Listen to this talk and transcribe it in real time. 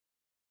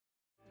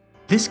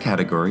This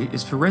category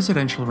is for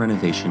residential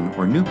renovation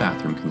or new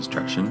bathroom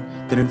construction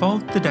that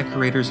involved the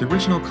decorator's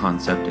original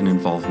concept and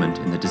involvement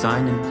in the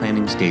design and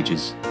planning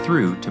stages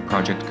through to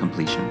project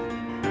completion.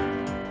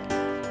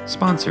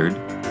 Sponsored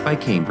by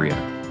Cambria.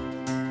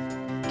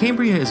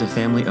 Cambria is a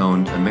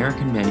family-owned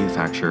American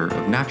manufacturer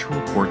of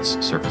natural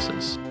quartz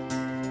surfaces.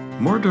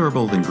 More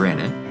durable than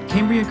granite,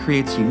 Cambria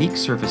creates unique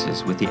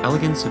surfaces with the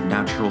elegance of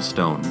natural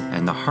stone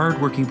and the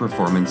hard-working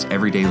performance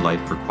everyday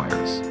life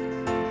requires.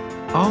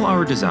 All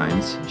our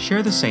designs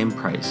share the same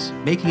price,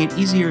 making it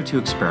easier to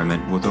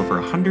experiment with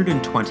over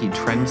 120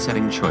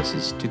 trend-setting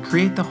choices to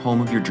create the home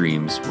of your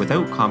dreams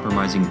without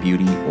compromising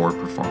beauty or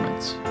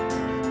performance.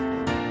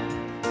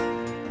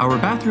 Our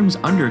bathroom's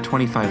under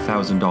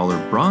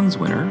 $25,000 bronze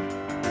winner,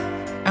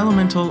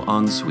 Elemental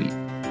Ensuite.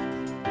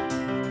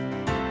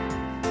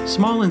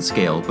 Small in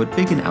scale but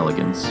big in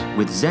elegance,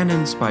 with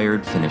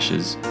Zen-inspired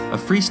finishes, a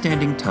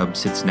freestanding tub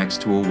sits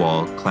next to a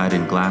wall clad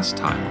in glass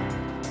tile.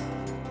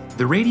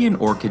 The radiant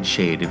orchid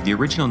shade of the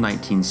original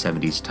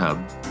 1970s tub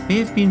may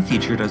have been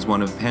featured as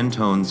one of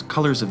Pantone's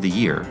Colors of the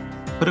Year,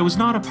 but it was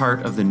not a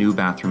part of the new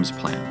bathroom's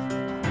plan.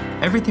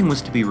 Everything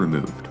was to be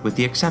removed, with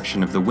the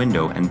exception of the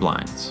window and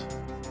blinds.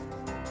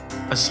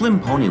 A slim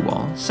pony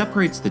wall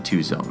separates the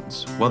two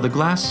zones, while the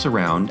glass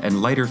surround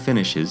and lighter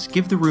finishes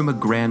give the room a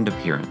grand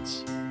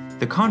appearance.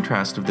 The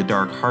contrast of the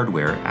dark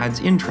hardware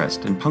adds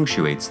interest and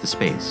punctuates the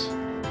space.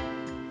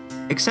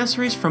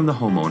 Accessories from the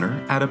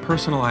homeowner add a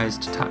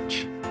personalized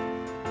touch.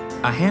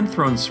 A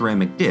hand-thrown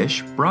ceramic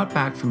dish brought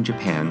back from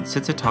Japan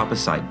sits atop a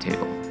side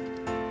table.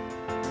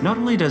 Not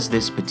only does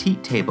this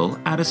petite table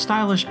add a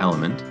stylish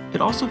element, it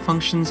also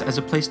functions as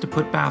a place to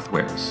put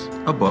bathwares,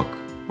 a book,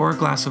 or a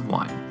glass of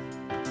wine.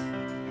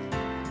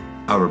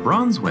 Our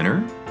bronze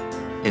winner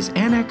is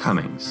Anna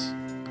Cummings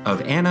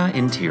of Anna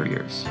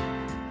Interiors.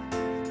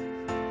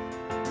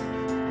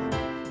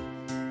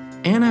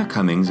 Anna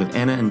Cummings of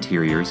Anna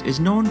Interiors is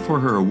known for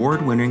her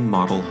award-winning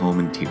model home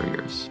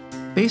interiors.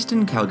 Based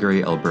in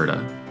Calgary,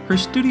 Alberta, her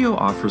studio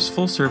offers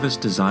full-service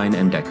design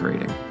and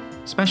decorating,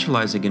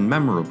 specializing in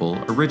memorable,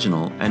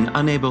 original, and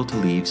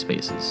unable-to-leave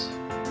spaces.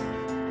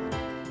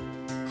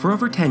 For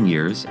over 10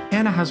 years,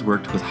 Anna has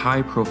worked with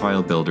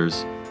high-profile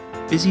builders,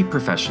 busy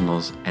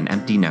professionals, and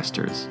empty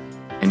nesters,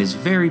 and is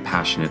very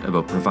passionate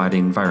about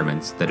providing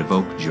environments that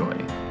evoke joy.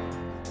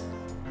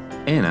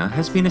 Anna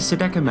has been a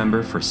Sedeka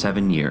member for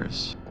 7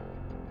 years.